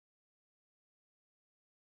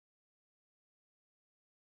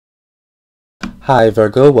Hi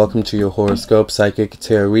Virgo, welcome to your horoscope psychic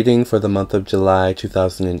tarot reading for the month of July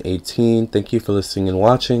 2018. Thank you for listening and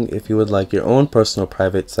watching. If you would like your own personal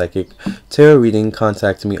private psychic tarot reading,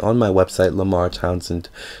 contact me on my website Lamarr Townsend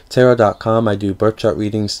tarot.com. I do birth chart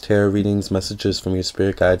readings, tarot readings, messages from your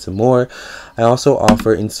spirit guides, and more. I also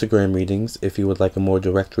offer Instagram readings if you would like a more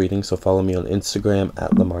direct reading, so follow me on Instagram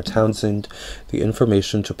at Lamarr Townsend. The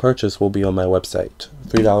information to purchase will be on my website.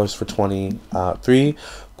 $3 for 3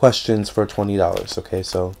 questions for $20. Okay,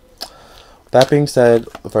 so that being said,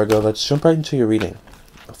 Virgo, let's jump right into your reading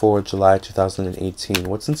for July 2018.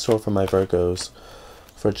 What's in store for my Virgos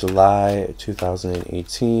for July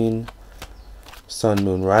 2018? Sun,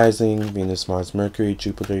 Moon, Rising, Venus, Mars, Mercury,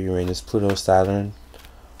 Jupiter, Uranus, Pluto, Saturn.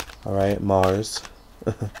 All right, Mars,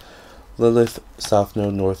 Lilith, South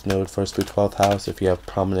Node, North Node, 1st through 12th house. If you have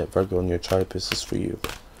prominent Virgo in your chart, this is for you.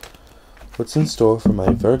 What's in store for my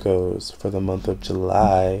Virgos for the month of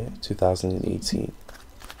July 2018?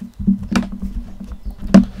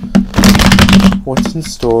 What's in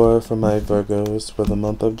store for my Virgos for the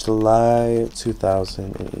month of July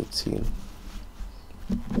 2018?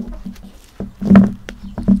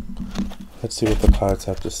 Let's see what the cards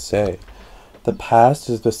have to say. The past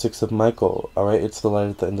is the Six of Michael. Alright, it's the light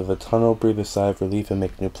at the end of the tunnel. Breathe a sigh of relief and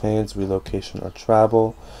make new plans, relocation, or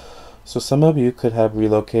travel. So some of you could have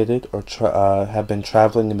relocated or have been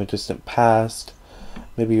traveling in the distant past.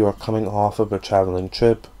 Maybe you are coming off of a traveling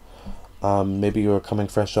trip. Maybe you are coming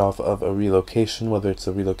fresh off of a relocation, whether it's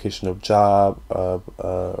a relocation of job,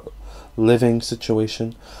 living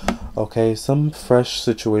situation. Okay, some fresh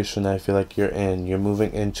situation I feel like you're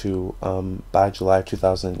moving into by July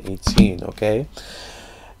 2018, okay?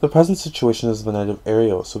 The present situation is the Knight of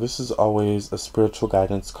Ariel, so this is always a spiritual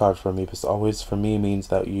guidance card for me. This always, for me, means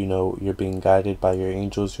that, you know, you're being guided by your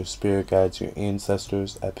angels, your spirit guides, your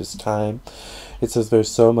ancestors at this time. It says there's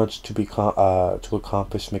so much to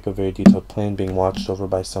accomplish, make a very detailed plan, being watched over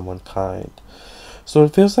by someone kind. So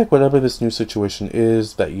it feels like whatever this new situation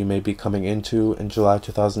is that you may be coming into in July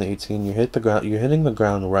 2018, you're hitting the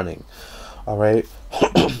ground running. All right,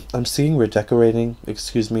 I'm seeing redecorating.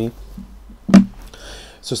 Excuse me.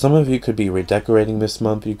 So some of you could be redecorating this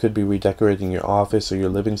month. You could be redecorating your office or your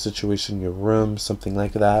living situation, your room, something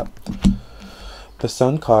like that. The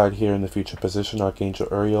Sun card here in the future position, Archangel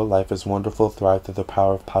Uriel. Life is wonderful. Thrive through the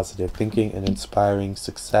power of positive thinking and inspiring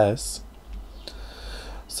success.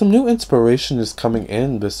 Some new inspiration is coming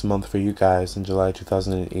in this month for you guys in July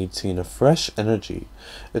 2018. A fresh energy.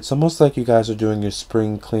 It's almost like you guys are doing your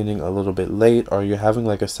spring cleaning a little bit late, or you're having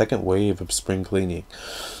like a second wave of spring cleaning.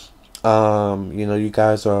 You know, you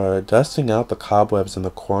guys are dusting out the cobwebs in the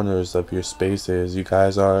corners of your spaces. You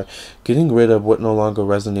guys are getting rid of what no longer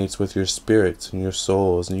resonates with your spirits and your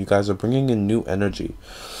souls, and you guys are bringing in new energy.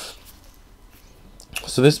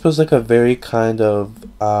 So this feels like a very kind of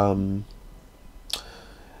an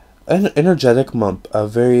energetic month, a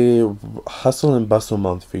very hustle and bustle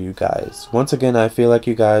month for you guys. Once again, I feel like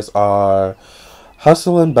you guys are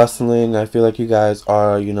hustle and bustling. I feel like you guys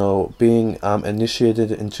are, you know, being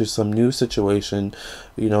initiated into some new situation.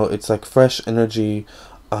 You know, it's like fresh energy,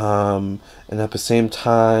 and at the same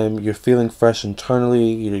time, you're feeling fresh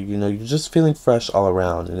internally. You know, you're just feeling fresh all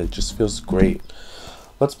around, and it just feels great.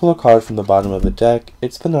 Let's pull a card from the bottom of the deck.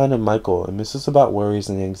 It's the Nine of Michael, and this is about worries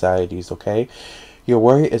and anxieties, okay? Your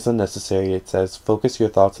worry is unnecessary. It says, focus your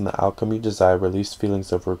thoughts on the outcome you desire. Release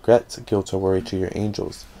feelings of regret, guilt, or worry to your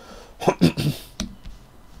angels.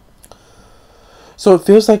 So it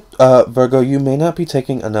feels like, Virgo, you may not be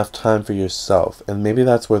taking enough time for yourself, and maybe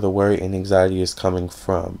that's where the worry and anxiety is coming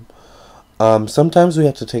from. Sometimes we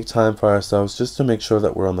have to take time for ourselves just to make sure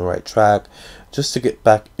that we're on the right track, just to get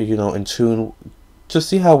back, you know, in tune, to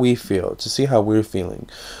see how we feel, to see how we're feeling.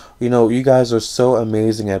 You know, you guys are so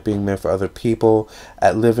amazing at being there for other people,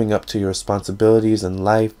 at living up to your responsibilities in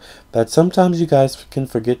life, that sometimes you guys can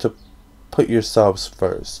forget to put yourselves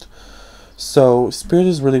first. So Spirit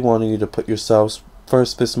is really wanting you to put yourselves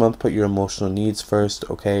first this month. Put your emotional needs first,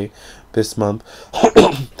 okay, this month.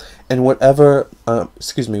 And whatever,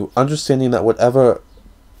 understanding that whatever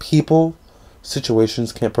people,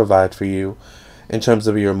 situations can't provide for you in terms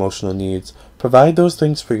of your emotional needs, provide those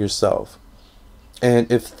things for yourself. And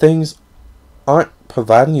if things aren't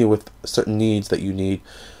providing you with certain needs that you need,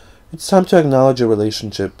 it's time to acknowledge your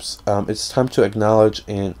relationships. It's time to acknowledge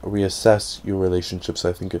and reassess your relationships.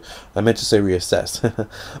 I think I meant to say reassess.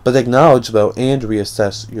 But acknowledge, though, and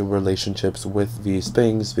reassess your relationships with these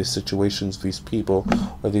things, these situations, these people,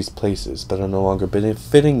 or these places that are no longer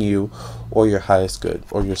benefiting you or your highest good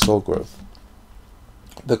or your soul growth.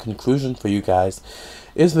 The conclusion for you guys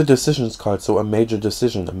is the decisions card. So a major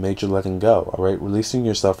decision, a major letting go, all right? Releasing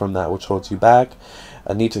yourself from that which holds you back,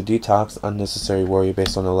 a need to detox, unnecessary worry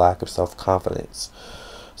based on a lack of self-confidence.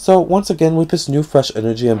 So once again, with this new fresh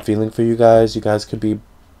energy I'm feeling for you guys could be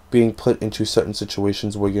being put into certain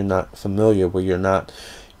situations where you're not familiar, where you're not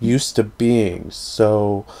used to being.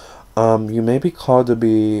 So you may be called to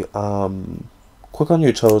be quick on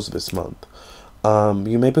your toes this month.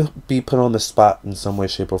 You may be put on the spot in some way,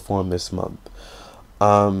 shape, or form this month.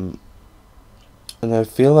 And I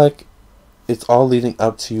feel like it's all leading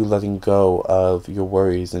up to you letting go of your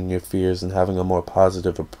worries and your fears and having a more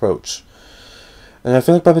positive approach. And I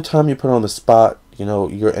feel like by the time you put on the spot, you know,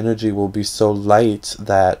 your energy will be so light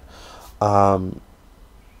that,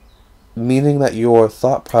 meaning that your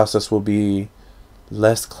thought process will be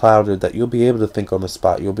less clouded, that you'll be able to think on the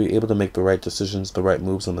spot. You'll be able to make the right decisions, the right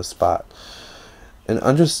moves on the spot. And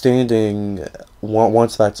understanding,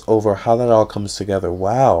 once that's over, how that all comes together.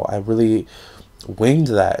 Wow, I really winged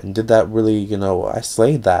that and did that really, you know, I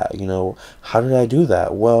slayed that, you know. How did I do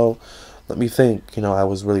that? Well, let me think. You know, I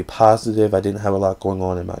was really positive. I didn't have a lot going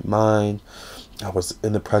on in my mind. I was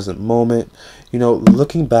in the present moment. You know,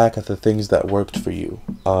 looking back at the things that worked for you.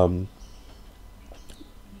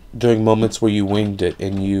 During moments where you winged it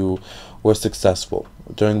and you were successful.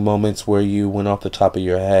 During moments where you went off the top of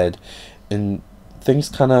your head and things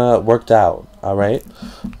kind of worked out, alright?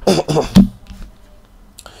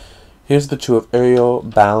 Here's the Two of Ariel,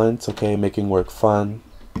 balance, okay, making work fun.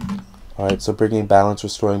 Alright, so bringing balance,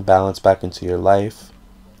 restoring balance back into your life.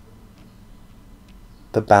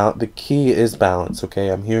 The key is balance, okay?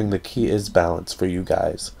 I'm hearing the key is balance for you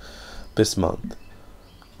guys this month.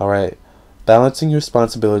 Alright, balancing your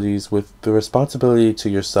responsibilities with the responsibility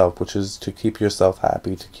to yourself, which is to keep yourself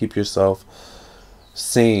happy, to keep yourself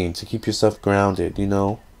sane, to keep yourself grounded, you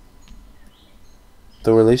know.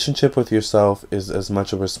 The relationship with yourself is as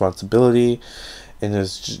much a responsibility and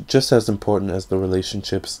is just as important as the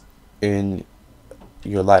relationships in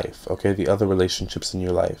your life, okay? The other relationships in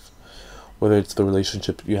your life. Whether it's the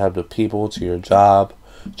relationship you have with people, to your job,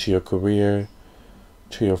 to your career,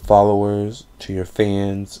 to your followers, to your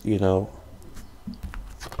fans, you know.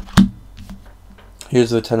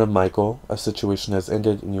 Here's the Ten of Michael. A situation has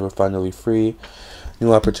ended and you are finally free.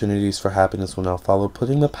 New opportunities for happiness will now follow.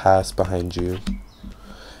 Putting the past behind you.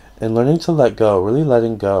 And learning to let go. Really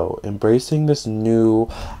letting go. Embracing this new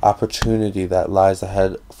opportunity that lies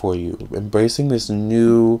ahead for you. Embracing this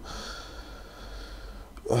new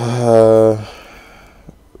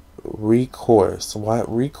recourse. Why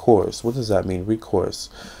recourse? What does that mean? Recourse.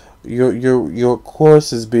 Your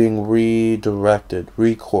course is being redirected.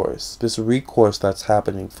 Recourse. This recourse that's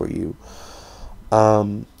happening for you.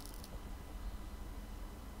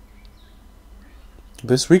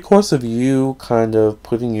 This recourse of you kind of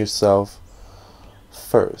putting yourself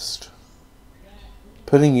first.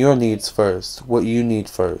 Putting your needs first. What you need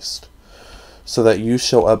first. So that you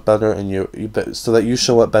show up better in your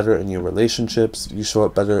relationships, you show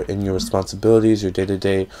up better in your responsibilities, your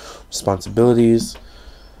day-to-day responsibilities.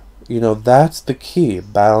 You know, that's the key.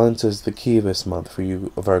 Balance is the key this month for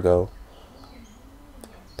you, Virgo.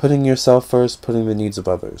 Putting yourself first, putting the needs of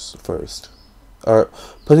others first. Or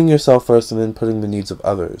putting yourself first and then putting the needs of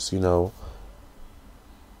others, you know.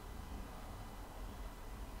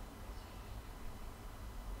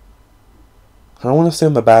 I don't want to say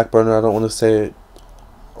on the back burner. I don't want to say it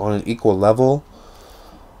on an equal level.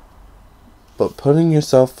 But putting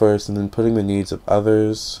yourself first and then putting the needs of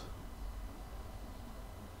others.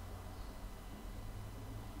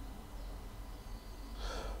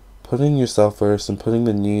 Putting yourself first and putting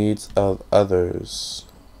the needs of others.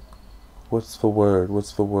 What's the word?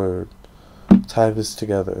 What's the word? Tie this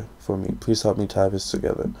together for me. Please help me tie this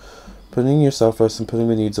together. Putting yourself first and putting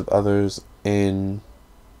the needs of others in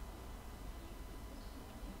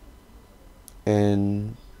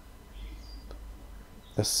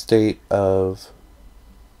a state of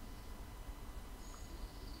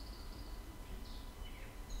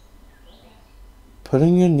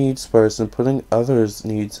putting your needs first and putting others'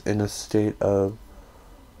 needs in a state of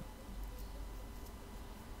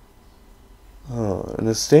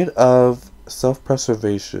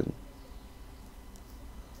self-preservation.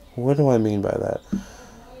 What do I mean by that?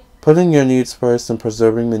 Putting your needs first and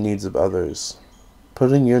preserving the needs of others.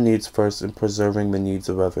 Putting your needs first and preserving the needs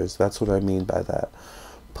of others. That's what I mean by that.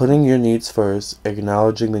 Putting your needs first,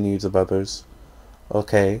 acknowledging the needs of others.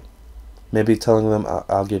 Okay. Maybe telling them,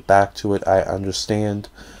 I'll get back to it. I understand,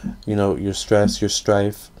 you know, your stress, your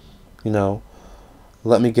strife, you know.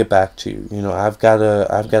 Let me get back to you. You know, I've got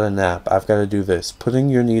a nap. I've got to do this. Putting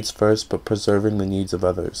your needs first, but preserving the needs of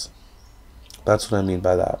others. That's what I mean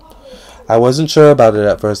by that. I wasn't sure about it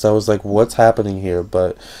at first. I was like, what's happening here?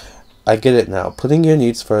 But I get it now. Putting your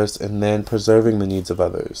needs first and then preserving the needs of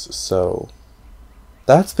others. So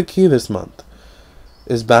that's the key this month,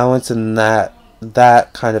 is balance in that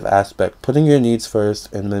kind of aspect. Putting your needs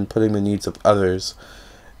first and then putting the needs of others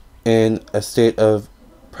in a state of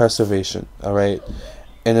preservation, all right?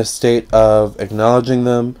 In a state of acknowledging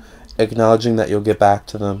them, acknowledging that you'll get back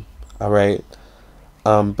to them, all right?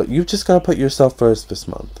 But you've just got to put yourself first this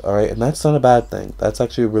month, all right? And that's not a bad thing. That's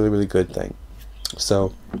actually a really, really good thing.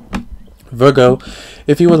 So, Virgo,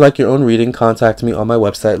 if you would like your own reading, contact me on my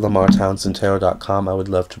website, lamartownsendtarot.com. I would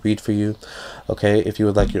love to read for you, okay, if you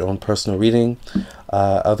would like your own personal reading.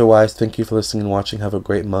 Otherwise, thank you for listening and watching. Have a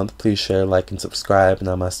great month. Please share, like, and subscribe.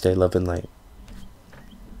 Namaste, love, and light.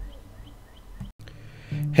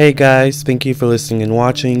 Hey guys, thank you for listening and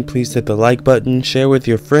watching. Please hit the like button, share with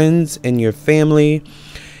your friends and your family,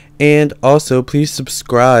 and also please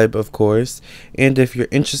subscribe, of course. And if you're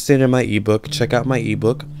interested in my ebook, check out my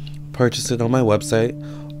ebook. Purchase it on my website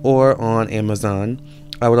or on Amazon.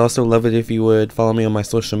 I would also love it if you would follow me on my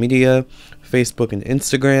social media, Facebook and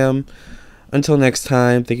Instagram. Until next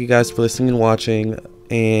time, thank you guys for listening and watching,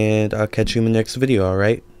 and I'll catch you in the next video,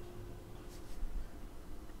 alright?